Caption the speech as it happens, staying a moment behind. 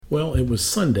Well, it was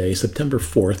Sunday, September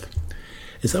 4th.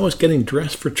 As I was getting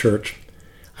dressed for church,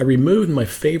 I removed my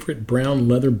favorite brown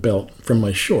leather belt from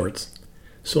my shorts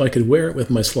so I could wear it with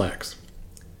my slacks.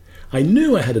 I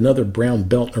knew I had another brown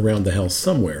belt around the house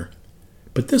somewhere,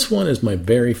 but this one is my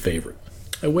very favorite.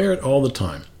 I wear it all the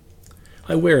time.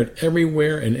 I wear it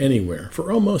everywhere and anywhere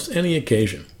for almost any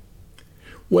occasion.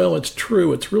 Well, it's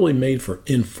true, it's really made for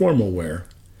informal wear,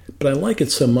 but I like it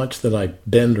so much that I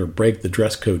bend or break the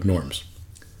dress code norms.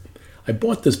 I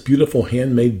bought this beautiful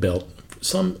handmade belt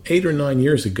some 8 or 9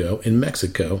 years ago in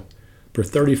Mexico for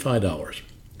 $35.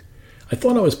 I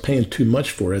thought I was paying too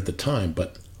much for it at the time,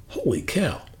 but holy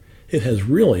cow, it has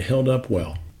really held up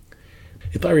well.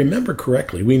 If I remember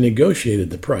correctly, we negotiated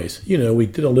the price. We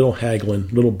did a little haggling,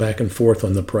 little back and forth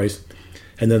on the price,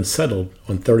 and then settled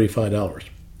on $35.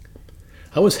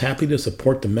 I was happy to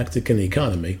support the Mexican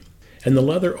economy, and the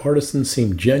leather artisan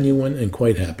seemed genuine and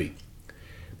quite happy.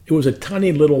 It was a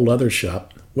tiny little leather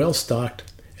shop, well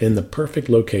stocked, and in the perfect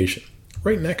location,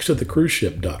 right next to the cruise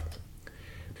ship dock.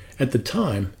 At the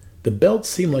time, the belt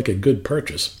seemed like a good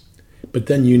purchase, but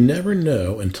then you never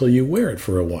know until you wear it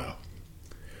for a while.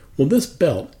 Well, this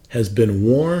belt has been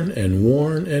worn and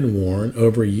worn and worn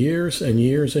over years and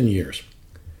years and years.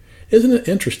 Isn't it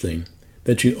interesting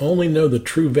that you only know the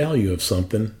true value of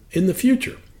something in the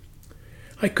future?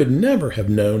 I could never have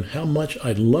known how much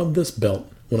I loved this belt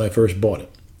when I first bought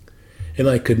it. And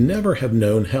I could never have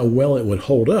known how well it would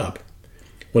hold up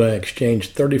when I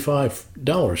exchanged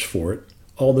 $35 for it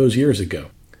all those years ago.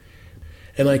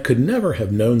 And I could never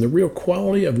have known the real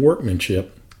quality of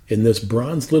workmanship in this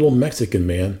bronze little Mexican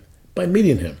man by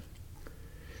meeting him.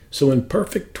 So in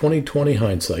perfect 2020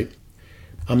 hindsight,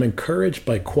 I'm encouraged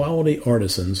by quality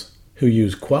artisans who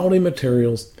use quality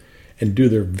materials and do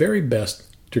their very best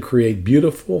to create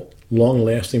beautiful,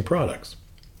 long-lasting products.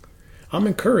 I'm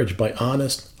encouraged by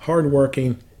honest,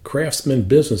 hard-working, craftsmen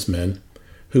businessmen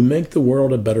who make the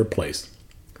world a better place.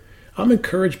 I'm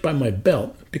encouraged by my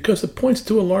belt because it points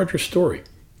to a larger story,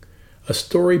 a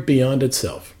story beyond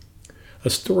itself, a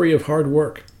story of hard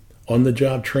work,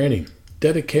 on-the-job training,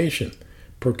 dedication,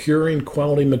 procuring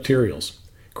quality materials,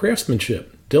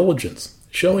 craftsmanship, diligence,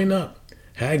 showing up,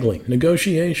 haggling,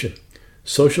 negotiation,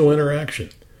 social interaction,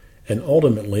 and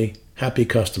ultimately, happy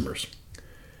customers.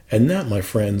 And that, my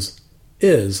friends,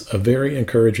 is a very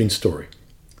encouraging story.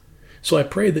 So I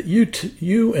pray that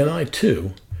you and I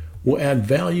too will add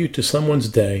value to someone's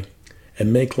day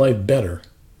and make life better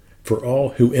for all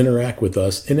who interact with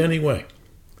us in any way.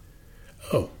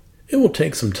 Oh, it will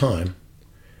take some time,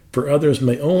 for others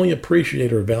may only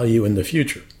appreciate our value in the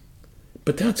future,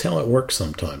 but that's how it works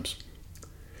sometimes.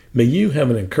 May you have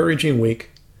an encouraging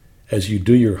week as you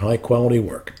do your high-quality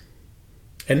work.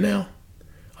 And now,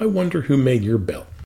 I wonder who made your belt.